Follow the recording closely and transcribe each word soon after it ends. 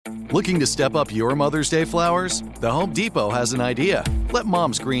Looking to step up your Mother's Day flowers? The Home Depot has an idea. Let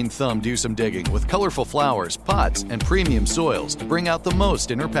Mom's green thumb do some digging with colorful flowers, pots, and premium soils to bring out the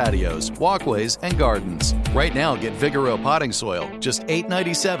most in her patios, walkways, and gardens. Right now, get Vigoro potting soil, just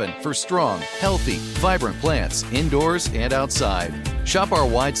 $8.97 for strong, healthy, vibrant plants indoors and outside. Shop our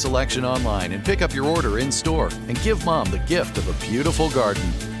wide selection online and pick up your order in-store and give Mom the gift of a beautiful garden.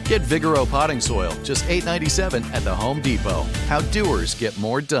 Get Vigoro potting soil, just $8.97 at the Home Depot. How doers get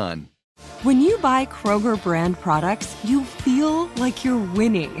more done. When you buy Kroger brand products, you feel like you're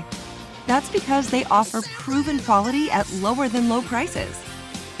winning. That's because they offer proven quality at lower than low prices.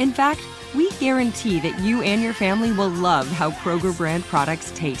 In fact, we guarantee that you and your family will love how Kroger brand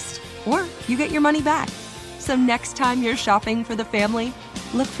products taste, or you get your money back. So next time you're shopping for the family,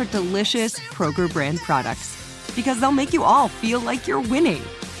 look for delicious Kroger brand products, because they'll make you all feel like you're winning.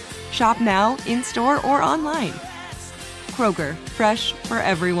 Shop now, in-store, or online. Kroger, fresh for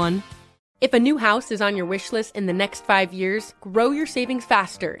everyone. If a new house is on your wish list in the next 5 years, grow your savings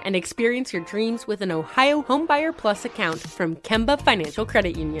faster and experience your dreams with an Ohio Homebuyer Plus account from Kemba Financial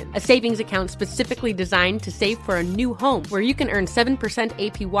Credit Union. A savings account specifically designed to save for a new home, where you can earn 7%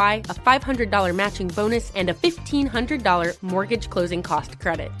 APY, a $500 matching bonus, and a $1,500 mortgage closing cost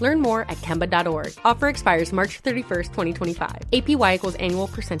credit. Learn more at Kemba.org. Offer expires March 31st, 2025. APY equals annual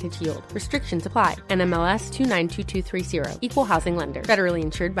percentage yield. Restrictions apply. NMLS 292230. Equal housing lender. Federally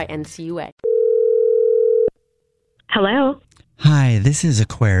insured by NCUA. Hello. Hi, this is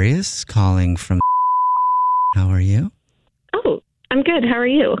Aquarius calling from... How are you? Oh, I'm good. How are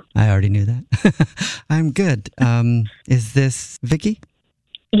you? I already knew that. I'm good. Is this Vicky?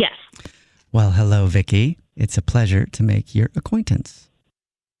 Yes. Well, hello, Vicky. It's a pleasure to make your acquaintance.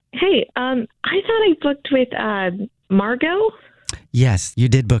 Hey, I thought I booked with Margot. Yes, you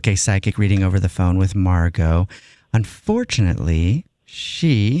did book a psychic reading over the phone with Margot. Unfortunately,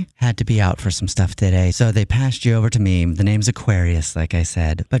 she had to be out for some stuff today, so they passed you over to me. The name's Aquarius, like I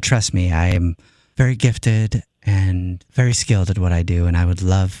said. But trust me, I am very gifted and very skilled at what I do, and I would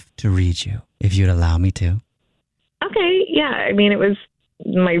love to read you if you'd allow me to. Okay, yeah. I mean, this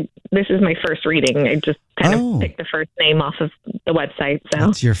is my first reading. I just kind of picked the first name off of the website. So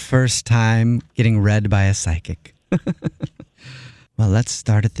it's your first time getting read by a psychic. Well, let's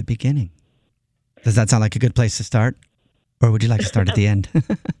start at the beginning. Does that sound like a good place to start? Or would you like to start at the end?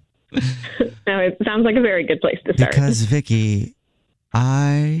 No, it sounds like a very good place to start. Because, Vicky,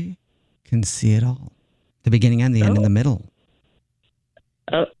 I can see it all. The beginning and the end and the middle.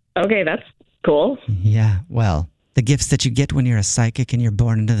 Oh, okay, that's cool. Yeah, well, the gifts that you get when you're a psychic and you're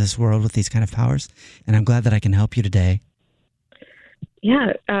born into this world with these kind of powers. And I'm glad that I can help you today.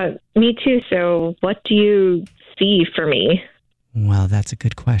 Yeah, me too. So what do you see for me? Well, that's a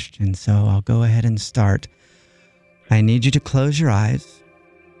good question. So I'll go ahead and start. I need you to close your eyes.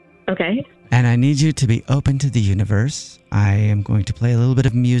 Okay. And I need you to be open to the universe. I am going to play a little bit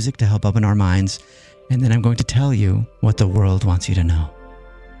of music to help open our minds. And then I'm going to tell you what the world wants you to know.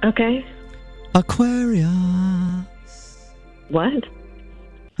 Okay. Aquarius. What?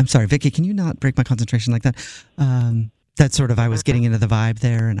 I'm sorry, Vicky, can you not break my concentration like that? That's sort of, I was getting into the vibe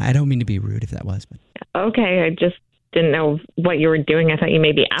there, and I don't mean to be rude if that was. But okay, I just didn't know what you were doing. I thought you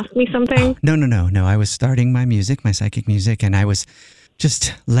maybe asked me something. Oh, no. I was starting my music, my psychic music, and I was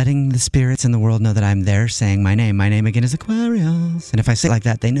just letting the spirits in the world know that I'm there, saying my name. My name again is Aquarius. And if I say it like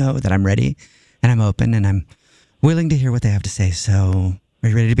that, they know that I'm ready, and I'm open, and I'm willing to hear what they have to say. So, are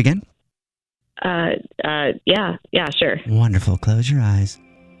you ready to begin? Yeah, sure. Wonderful. Close your eyes.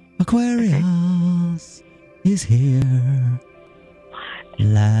 Aquarius is here. What?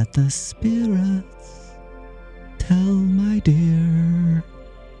 Let the spirits tell, my dear.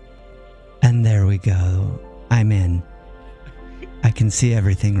 And there we go. I'm in. I can see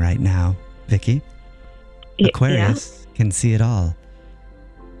everything right now, Vicky. Aquarius can see it all.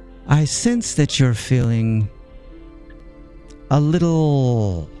 I sense that you're feeling a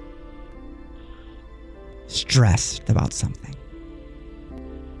little stressed about something.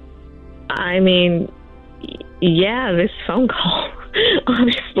 I mean, yeah, this phone call,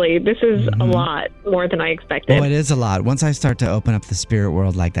 honestly, this is a lot more than I expected. Oh, it is a lot. Once I start to open up the spirit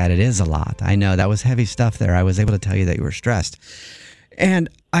world like that, it is a lot. I know that was heavy stuff there. I was able to tell you that you were stressed. And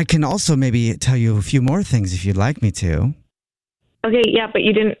I can also maybe tell you a few more things if you'd like me to. Okay, yeah, but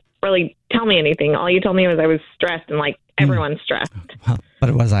you didn't really tell me anything. All you told me was I was stressed, and like everyone's stressed. Well,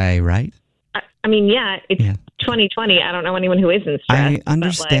 but was I right? I mean, it's 2020. I don't know anyone who isn't stressed. I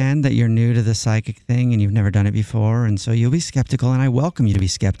understand that you're new to the psychic thing and you've never done it before, and so you'll be skeptical, and I welcome you to be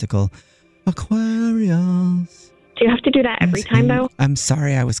skeptical. Aquarius. Do you have to do that every time, though? I'm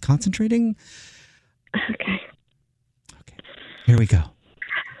sorry, I was concentrating. Okay. Here we go.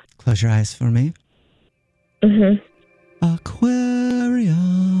 Close your eyes for me. Mm-hmm. Aquarius,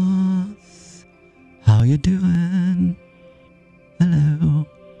 how you doing? Hello.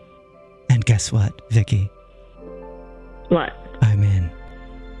 And guess what, Vicky? What? I'm in.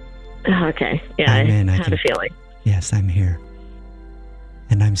 Oh, okay. Yeah, I'm in. I had a feeling. Yes, I'm here.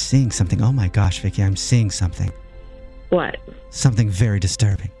 And I'm seeing something. Oh my gosh, Vicky, I'm seeing something. What? Something very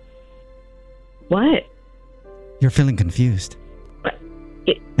disturbing. What? You're feeling confused.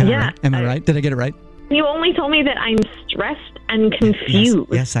 Am I right? Am I right? Did I get it right? You only told me that I'm stressed and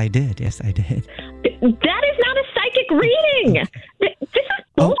confused. Yes, I did. Yes, I did. That is not a psychic reading. This is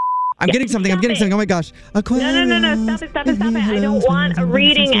bullshit. I'm getting something. Oh my gosh. Aquarius. No. Stop it. I don't want a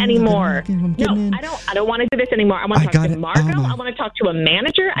reading anymore. No, I don't want to do this anymore. I want to talk to Margot. I want to talk to a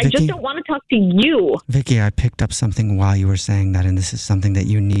manager. I just don't want to talk to you. Vicky, I picked up something while you were saying that, and this is something that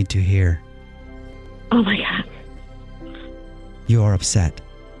you need to hear. Oh my God. You are upset.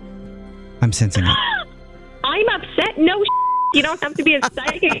 I'm sensing it. I'm upset? No, you don't have to be a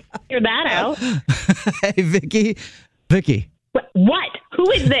psychic to figure that out. Hey, Vicky. What? Who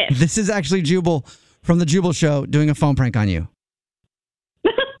is this? This is actually Jubal from the Jubal Show doing a phone prank on you.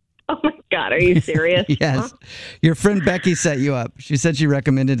 Oh my God, are you serious? Yes. Huh? Your friend Becky set you up. She said she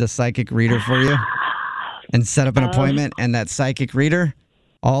recommended a psychic reader for you and set up an appointment, and that psychic reader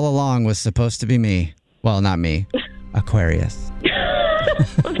all along was supposed to be me. Well, not me. Aquarius.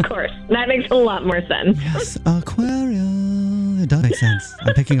 Of course. That makes a lot more sense. Yes, Aquarius. It does make sense.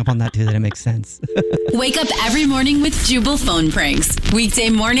 I'm picking up on that too, that it makes sense. Wake up every morning with Jubal phone pranks. Weekday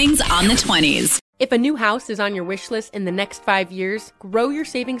mornings on the 20s. If a new house is on your wish list in the next 5 years, grow your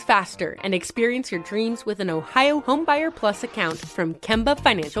savings faster and experience your dreams with an Ohio Homebuyer Plus account from Kemba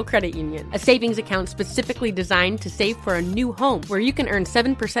Financial Credit Union. A savings account specifically designed to save for a new home where you can earn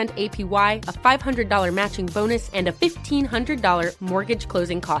 7% APY, a $500 matching bonus, and a $1,500 mortgage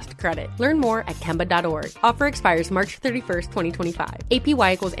closing cost credit. Learn more at Kemba.org. Offer expires March 31st, 2025.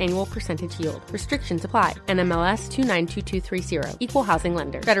 APY equals annual percentage yield. Restrictions apply. NMLS 292230. Equal housing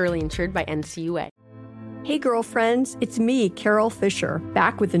lender. Federally insured by NCUA. Hey girlfriends, it's me, Carol Fisher,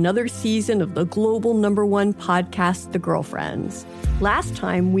 back with another season of the global #1 podcast, The Girlfriends. Last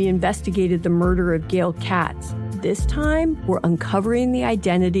time, we investigated the murder of Gail Katz. This time, we're uncovering the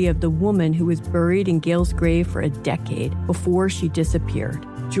identity of the woman who was buried in Gail's grave for a decade before she disappeared.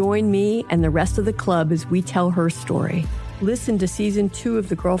 Join me and the rest of the club as we tell her story. Listen to Season 2 of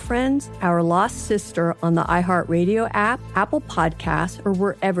The Girlfriends, Our Lost Sister on the iHeartRadio app, Apple Podcasts, or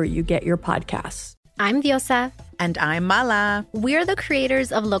wherever you get your podcasts. I'm Diosa. And I'm Mala. We're the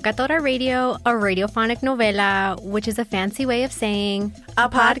creators of Locatora Radio, a radiophonic novela, which is a fancy way of saying a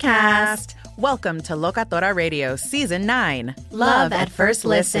podcast. Welcome to Locatora Radio Season 9. Love at First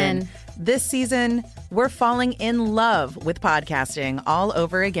Listen. This season, we're falling in love with podcasting all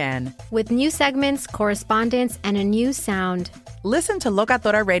over again. With new segments, correspondence, and a new sound. Listen to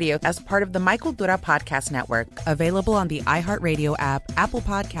Locatora Radio as part of the My Cultura Podcast Network, available on the iHeartRadio app, Apple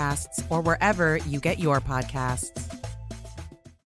Podcasts, or wherever you get your podcasts.